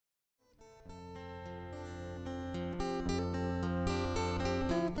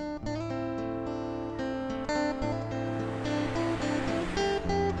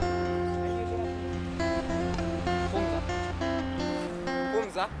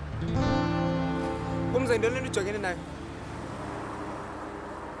Pumza, don't let me joke in now.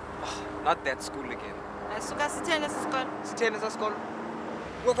 Not that school again. Suka sithene sisikolo. Sithene sasikolo.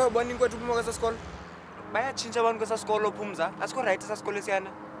 Ngokho ubona inkwethu uphuma kwesasikolo. Bayatshintsha abantu kwesasikolo Pumza. Asikho right sasikolo esiyana.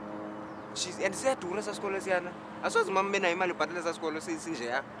 And siyadura sasikolo esiyana. Asozi mama benayo imali ubhatala sasikolo sinje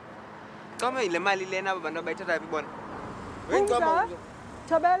ya. Cama ile mali lena abantu abayithatha phi bona. Pumza.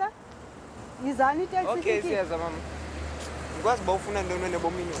 Thobela. Yizani taxi. Okay, siyaza mama. Ngikwazi ba ufuna ntoni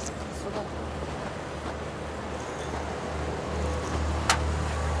nebomini.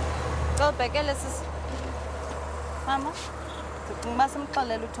 Ubhekele sisi. Mama,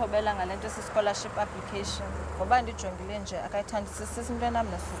 ngibasimxelela uThobela ngalento scholarship application. Ngoba ndijongile nje akayithandisisi into nami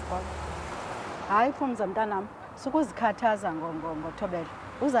nesikolo. Hayi Pumza mntanami, sukuzikhathaza ngoThobela.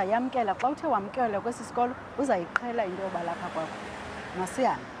 Uzayamkela xa uthe wamkela kwesi sikolo, uzayiqhela into yoba lapha kwakho.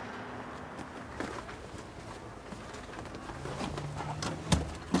 Masiyana.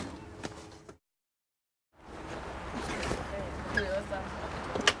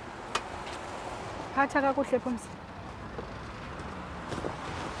 Phatha kakuhle Pumza.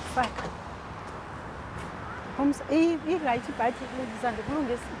 Faka. Pumza, i-right ibhaji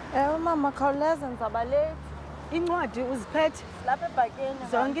ndikulungisa. Mama, khawuleza ndizaba late. Incwadi uziphethe Lapha ebhakeni.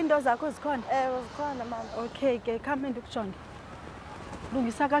 zonke into zakho zikhona? Zikhona mama. Okay ke khame ndikujonge.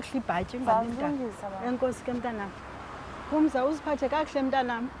 Lungisa kakuhle ibhaji Lungisa mama. Enkosi ke mntanami. Pumza uziphathe kakuhle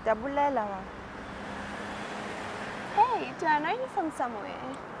mntanami. Ndiyabulela mama. Hey, do I know you from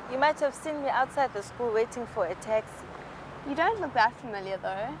somewhere? You might have seen me outside the school waiting for a taxi. You don't look that familiar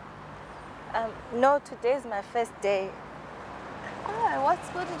though. No, today's my first day. Oh, what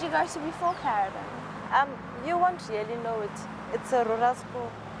school did you go to before Clarendon? You won't really know it. It's a rural school.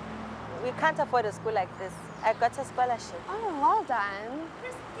 We can't afford a school like this. I got a scholarship. Oh, well done.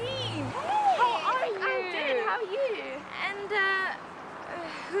 Christine! Hey, How are you? I'm good, how are you? And,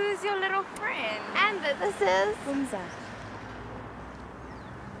 who's your little friend? And this is... Pumza.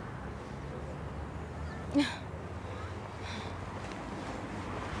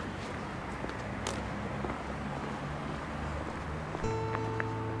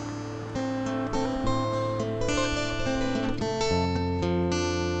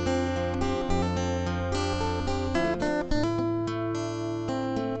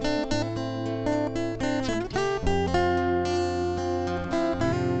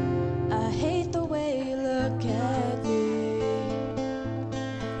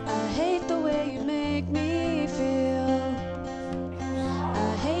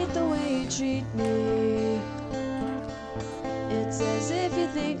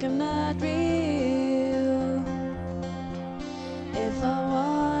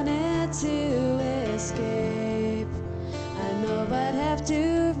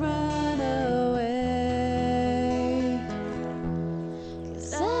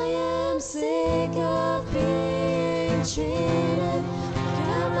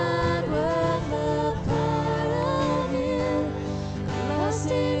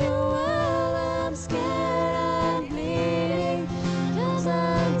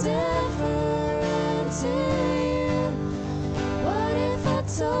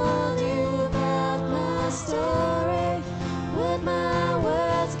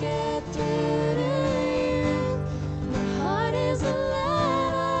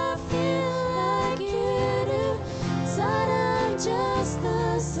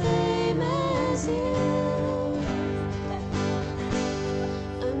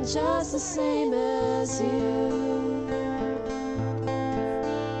 Just the same as you.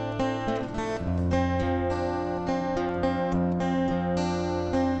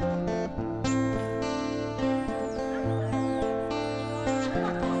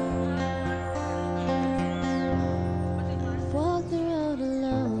 Walk the road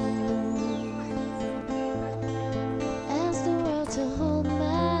alone. Ask the world to hold my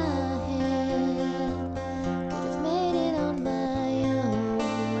hand. Could have made it on my own.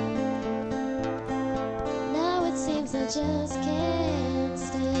 Now it seems I just can't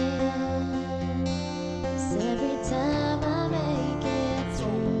stand. 'Cause every time I make it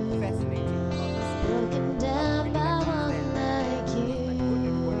through, broken down by one like you.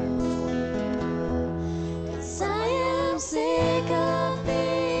 'Cause I am sick of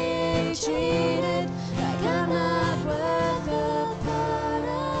being treated like I'm not worth a part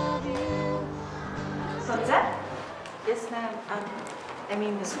of you. Pumza? Yes, ma'am. I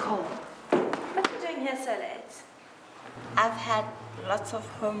mean Miss Cole. What are you doing here so late? I've had lots of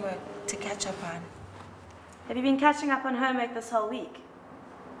homework to catch up on. Have you been catching up on homework this whole week?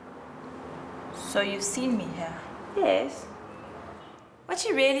 So you've seen me here? Yes. What are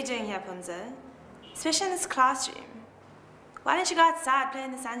you really doing here, Pumza? Especially in this classroom. Why don't you go outside, play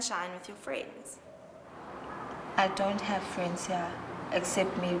in the sunshine with your friends? I don't have friends here,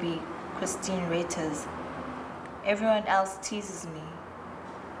 except maybe Christine Reuters. Everyone else teases me,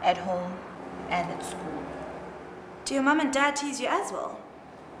 at home and at school. Do your mum and dad tease you as well?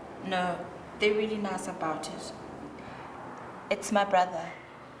 No, they're really nice about it. It's my brother.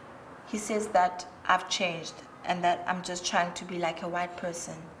 He says that I've changed and that I'm just trying to be like a white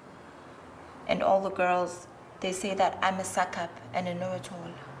person. And all the girls, they say that I'm a suck-up and a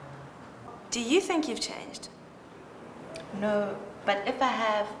know-it-all. Do you think you've changed? No, but if I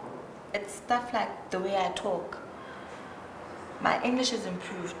have, it's stuff like the way I talk. My English has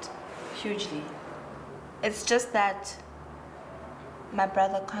improved hugely. It's just that my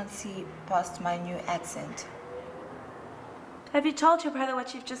brother can't see past my new accent. Have you told your brother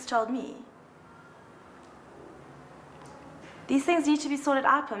what you've just told me? These things need to be sorted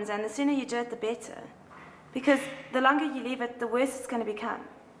out, Pumza, and the sooner you do it, the better. Because the longer you leave it, the worse it's going to become.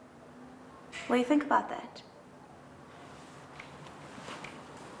 Will you think about that?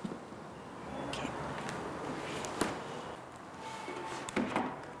 Okay.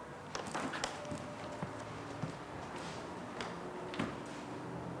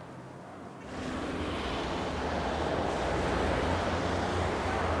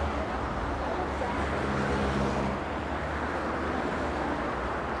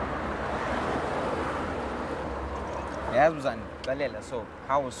 So,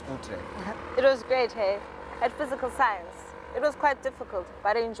 how was school today? It was great, hey? I had physical science. It was quite difficult,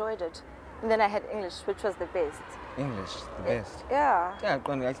 but I enjoyed it. And then I had English, which was the best. English, the best. Yeah. Yeah,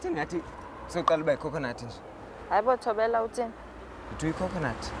 I still had it. So, call by coconut. I bought Thobela out in. Do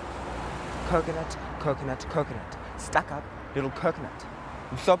coconut. Coconut, coconut, coconut. Stuck up, little coconut.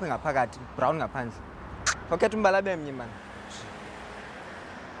 I'm stopping up, brown up hands. Forget to Mbalabe, man.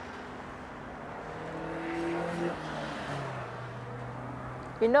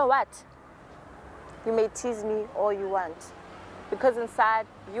 You know what? You may tease me all you want. Because inside,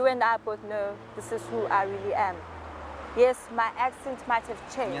 you and I both know this is who I really am. Yes, my accent might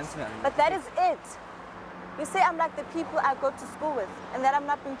have changed, Yes, ma'am. but that is it. You say I'm like the people I go to school with and that I'm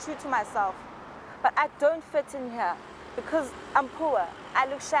not being true to myself. But I don't fit in here because I'm poor, I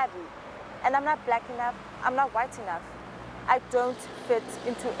look shabby, and I'm not black enough, I'm not white enough. I don't fit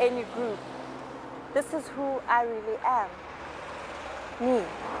into any group. This is who I really am. Me,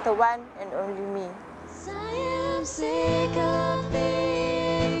 the one and only me. I am sick of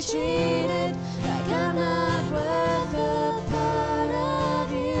being treated like I'm not worth a part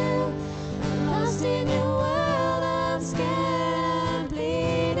of you. I'm lost in your world, I'm scared and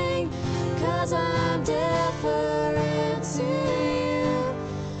bleeding, 'cause I'm different to you.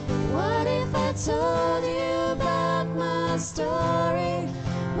 What if I told you about my story?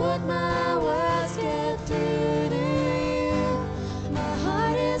 Would my words get through to you? My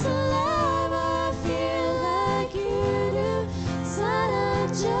heart is alive, I feel like you do. 'Cause I'm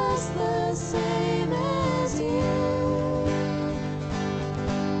just the same as you.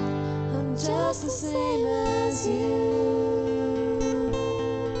 I'm just the same as you.